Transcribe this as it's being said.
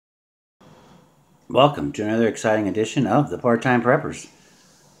Welcome to another exciting edition of the Part-Time Preppers.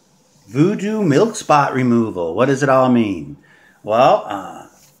 Voodoo milk spot removal. What does it all mean? Well,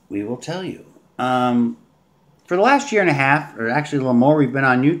 we will tell you. For the last year and a half, or actually a little more, we've been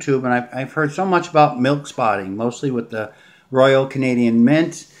on YouTube, and I've heard so much about milk spotting, mostly with the Royal Canadian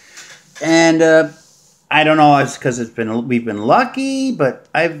Mint. And I don't know, it's because we've been lucky, but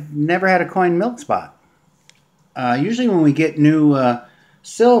I've never had a coin milk spot. Usually when we get new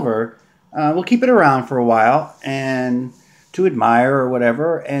silver, we'll keep it around for a while and to admire or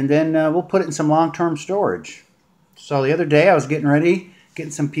whatever, and then we'll put it in some long-term storage. So the other day I was getting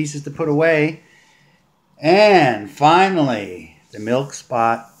some pieces to put away, and finally the milk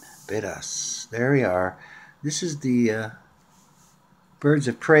spot bit us. There we are. This is the Birds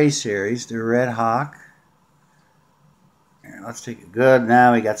of Prey series, the Red Hawk. Here, let's take it good.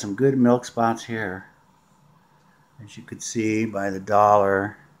 Now we got some good milk spots here, as you could see by the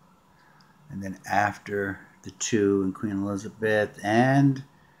dollar. And then after the 2 in Queen Elizabeth and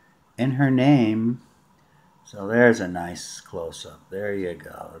in her name. So there's a nice close-up. There you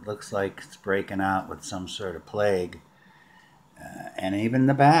go. It looks like it's breaking out with some sort of plague. And even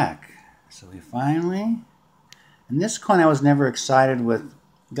the back. So we finally... And this coin I was never excited with.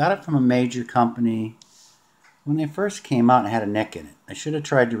 Got it from a major company when they first came out and had a nick in it. I should have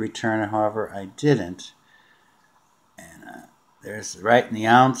tried to return it, however, I didn't. There's right in the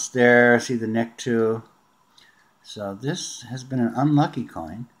ounce there. See the nick too. So this has been an unlucky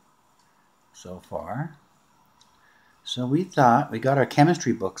coin so far. So we thought, we got our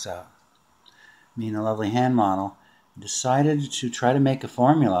chemistry books out, me and the lovely hand model, decided to try to make a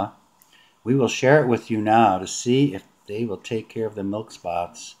formula. We will share it with you now to see if they will take care of the milk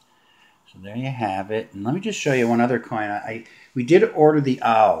spots. So there you have it. And let me just show you one other coin. We did order the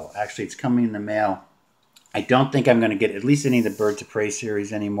owl. Actually, it's coming in the mail. I don't think I'm going to get at least any of the Birds of Prey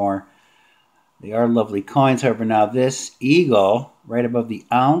series anymore. They are lovely coins. However, now this eagle, right above the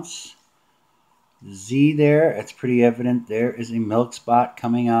ounce, the Z there, it's pretty evident there is a milk spot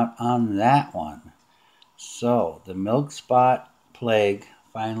coming out on that one. So the milk spot plague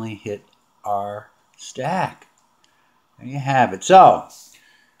finally hit our stack. There you have it. So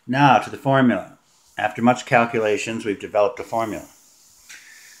now to the formula. After much calculations, we've developed a formula.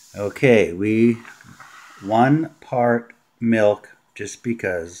 Okay, 1 part milk, just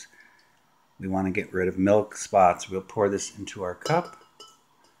because we want to get rid of milk spots. We'll pour this into our cup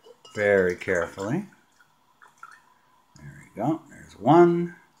very carefully. There we go. There's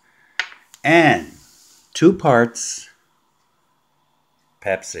 1. And 2 parts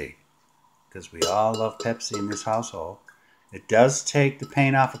Pepsi, because we all love Pepsi in this household. It does take the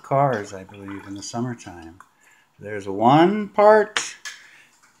paint off of cars, I believe, in the summertime. There's 1 part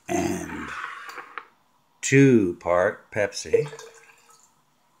and 2 part Pepsi.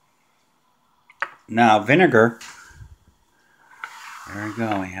 Now vinegar. There we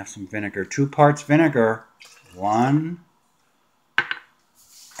go. We have some vinegar. 2 parts vinegar. 1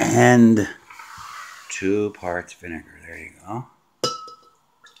 and 2 parts vinegar. There you go.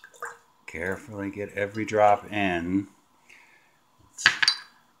 Carefully get every drop in.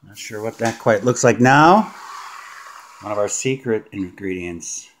 Not sure what that quite looks like now. One of our secret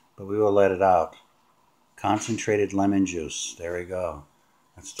ingredients, but we will let it out. Concentrated lemon juice. There we go.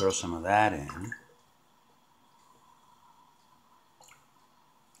 Let's throw some of that in.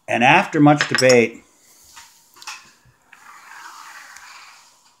 And after much debate,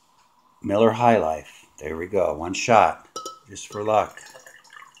 Miller High Life. There we go. 1 shot, just for luck.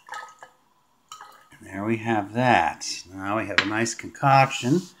 And there we have that. Now we have a nice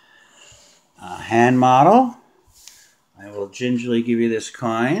concoction. Hand model. I will gingerly give you this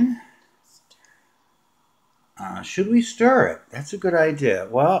coin. Should we stir it? That's a good idea.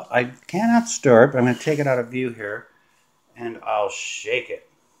 Well, I cannot stir it, but I'm going to take it out of view here, and I'll shake it.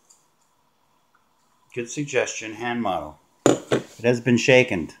 Good suggestion, hand model. It has been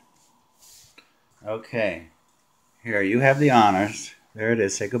shaken. Okay. Here, you have the honors. There it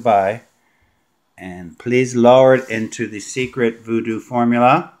is. Say goodbye. And please lower it into the secret voodoo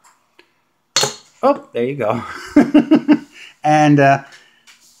formula. Oh, there you go. And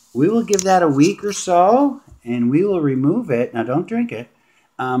we will give that a week or so, and we will remove it. Now, don't drink it.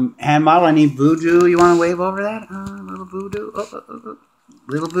 Hand model, I need voodoo. You want to wave over that? Little voodoo.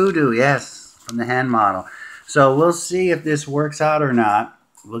 Little voodoo, yes, from the hand model. So we'll see if this works out or not.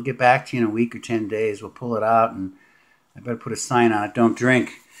 We'll get back to you in a week or 10 days. We'll pull it out, and I better put a sign on it. Don't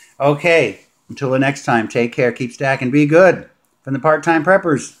drink. Okay, until the next time, take care, keep stacking, be good. From the Part-Time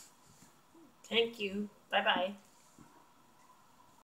Preppers. Thank you. Bye-bye.